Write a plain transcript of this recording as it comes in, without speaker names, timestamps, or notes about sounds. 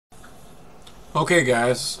Okay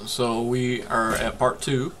guys, so we are at part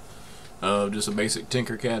 2 of just a basic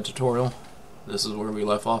Tinkercad tutorial. This is where we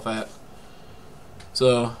left off at.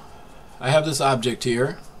 So I have this object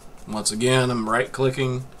here. Once again, I'm right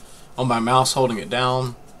clicking on my mouse, holding it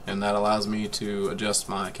down, and that allows me to adjust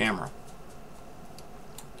my camera.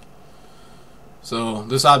 So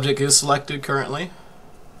this object is selected currently.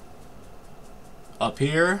 Up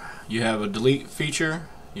here you have a delete feature.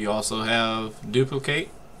 You also have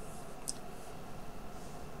duplicate.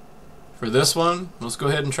 For this one, let's go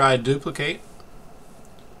ahead and try duplicate.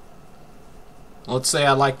 Let's say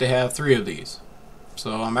I'd like to have 3 of these.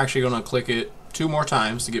 So I'm actually going to click it 2 more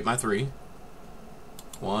times to get my 3.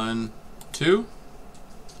 1, 2.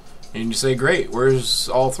 And you say, great, where's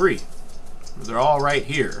all 3? They're all right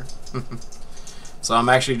here. So I'm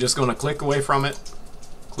actually just going to click away from it,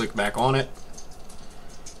 click back on it,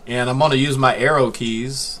 and I'm going to use my arrow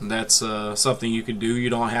keys. That's something you could do. You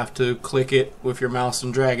don't have to click it with your mouse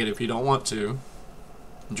and drag it if you don't want to.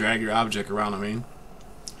 Drag your object around, I mean.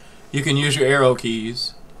 You can use your arrow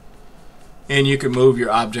keys, and you can move your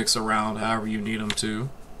objects around however you need them to.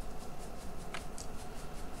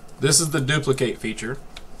 This is the duplicate feature.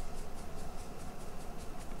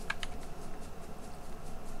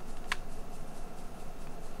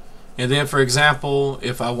 And then, for example,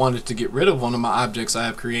 if I wanted to get rid of one of my objects I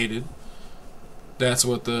have created, that's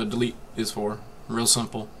what the delete is for. Real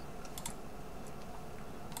simple.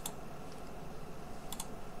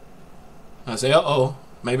 I say, uh-oh,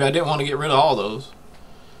 maybe I didn't want to get rid of all those.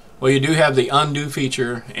 Well, you do have the undo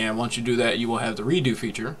feature, and once you do that, you will have the redo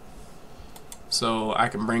feature. So I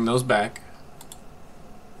can bring those back.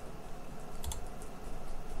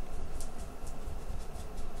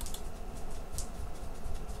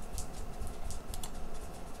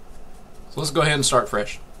 So let's go ahead and start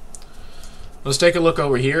fresh. Let's take a look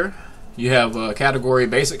over here. You have category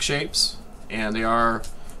basic shapes, and they are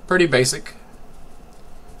pretty basic.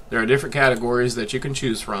 There are different categories that you can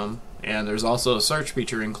choose from, and there's also a search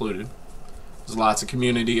feature included. There's lots of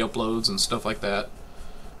community uploads and stuff like that.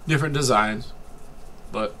 Different designs.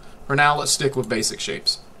 But for now, let's stick with basic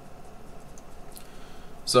shapes.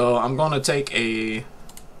 So I'm going to take a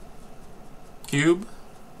cube,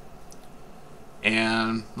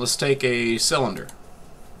 and let's take a cylinder.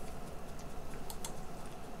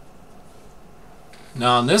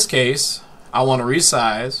 Now in this case, I want to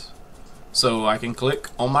resize, so I can click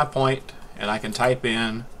on my point and I can type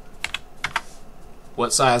in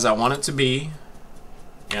what size I want it to be,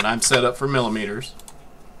 and I'm set up for millimeters.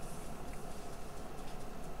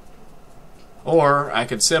 Or I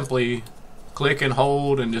could simply click and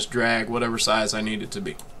hold and just drag whatever size I need it to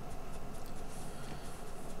be.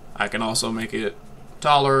 I can also make it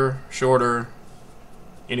taller, shorter,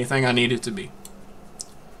 anything I need it to be.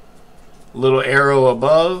 Little arrow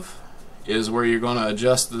above is where you're going to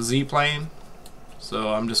adjust the Z-plane. So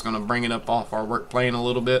I'm just going to bring it up off our work plane a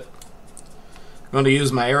little bit. I'm going to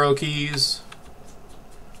use my arrow keys,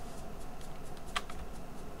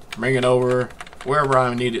 bring it over wherever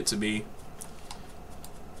I need it to be.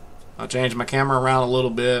 I'll change my camera around a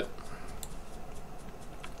little bit.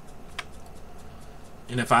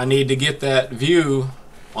 And if I need to get that view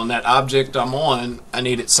on that object I'm on, I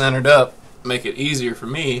need it centered up, make it easier for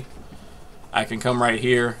me, I can come right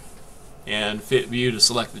here and fit view to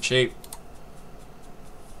select the shape,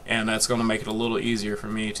 and that's going to make it a little easier for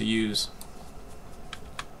me to use.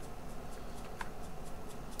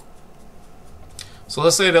 So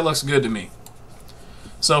let's say that looks good to me.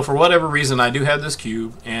 So for whatever reason, I do have this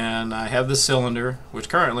cube and I have this cylinder, which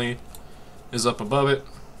currently is up above it.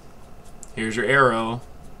 Here's your arrow.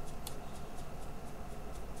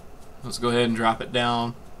 Let's go ahead and drop it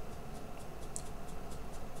down.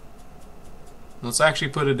 Let's actually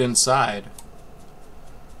put it inside.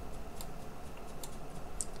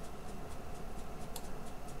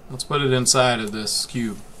 Let's put it inside of this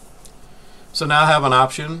cube. So now I have an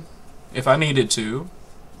option. If I needed to,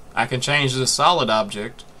 I can change this solid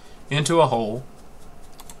object into a hole,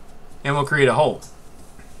 and we'll create a hole.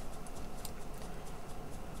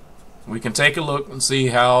 We can take a look and see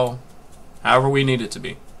however we need it to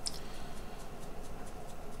be.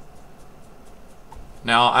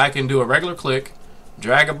 Now I can do a regular click,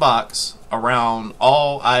 drag a box around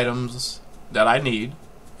all items that I need,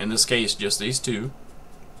 in this case just these 2.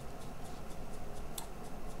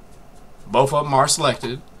 Both of them are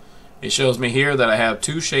selected. It shows me here that I have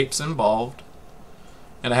 2 shapes involved,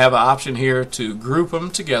 and I have an option here to group them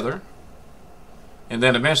together, and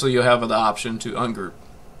then eventually you'll have the option to ungroup.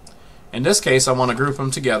 In this case, I want to group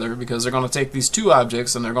them together because they're going to take these 2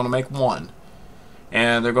 objects and they're going to make one.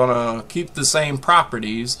 and they're going to keep the same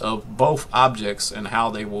properties of both objects and how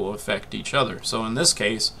they will affect each other. So in this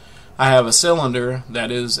case, I have a cylinder that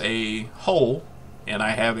is a hole, and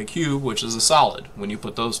I have a cube which is a solid. When you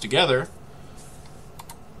put those together,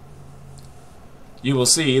 you will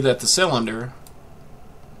see that the cylinder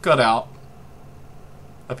cut out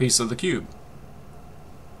a piece of the cube.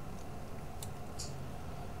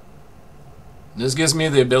 This gives me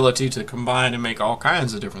the ability to combine and make all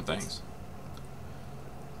kinds of different things.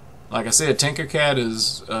 Like I said, Tinkercad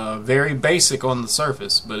is very basic on the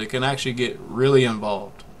surface, but it can actually get really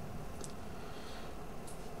involved.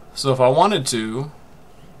 So if I wanted to,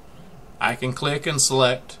 I can click and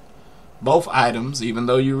select both items, even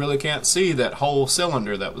though you really can't see that whole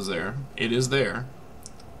cylinder that was there. It is there.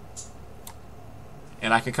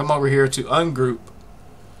 And I can come over here to ungroup,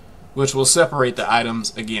 which will separate the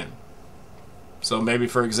items again. So maybe,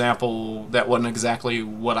 for example, that wasn't exactly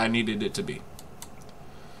what I needed it to be.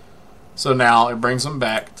 So now it brings them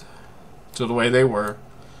back to the way they were.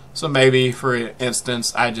 So maybe, for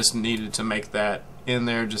instance, I just needed to make that in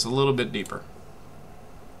there just a little bit deeper.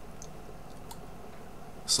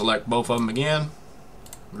 Select both of them again,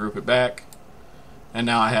 group it back, and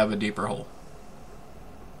now I have a deeper hole.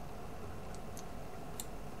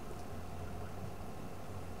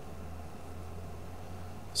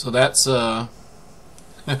 So that's a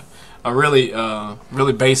really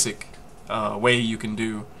really basic way you can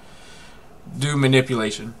do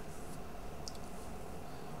manipulation.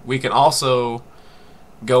 We can also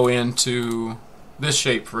go into this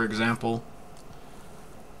shape, for example.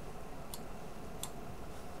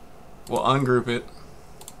 We'll ungroup it.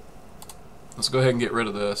 Let's go ahead and get rid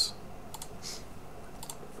of this.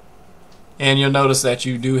 And you'll notice that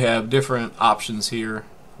you do have different options here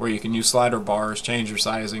where you can use slider bars, change your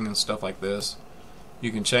sizing and stuff like this.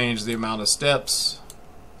 You can change the amount of steps,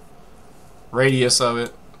 radius of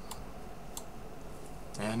it,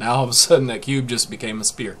 and now all of a sudden that cube just became a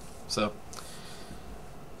sphere. So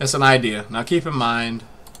that's an idea. Now keep in mind,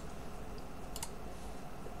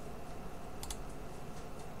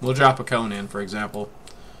 we'll drop a cone in, for example,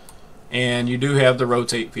 and you do have the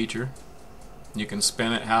rotate feature. You can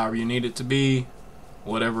spin it however you need it to be,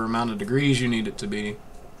 whatever amount of degrees you need it to be.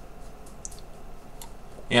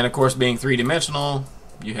 And of course, being three-dimensional,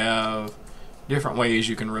 you have different ways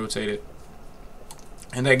you can rotate it,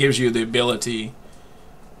 and that gives you the ability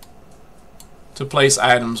to place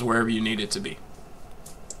items wherever you need it to be.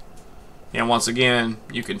 And once again,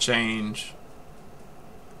 you can change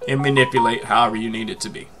and manipulate however you need it to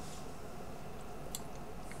be.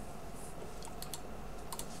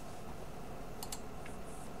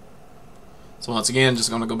 So once again, just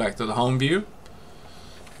going to go back to the home view.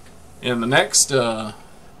 In the next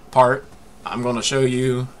part, I'm going to show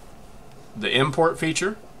you the import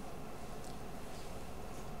feature,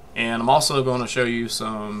 and I'm also going to show you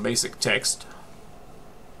some basic text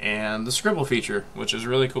and the scribble feature, which is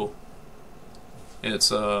really cool. It's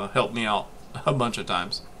helped me out a bunch of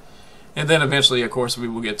times. And then eventually, of course, we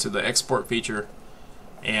will get to the export feature,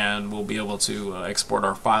 and we'll be able to export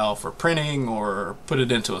our file for printing or put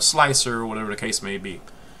it into a slicer, whatever the case may be.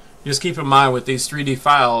 Just keep in mind with these 3D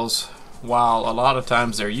files, while a lot of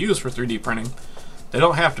times they're used for 3D printing, they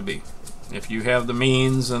don't have to be. If you have the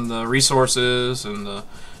means and the resources and the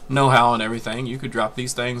know-how and everything, you could drop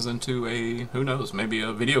these things into a, who knows, maybe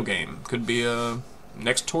a video game. Could be a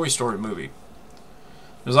next Toy Story movie.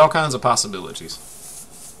 There's all kinds of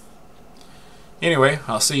possibilities. Anyway,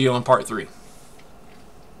 I'll see you on part 3.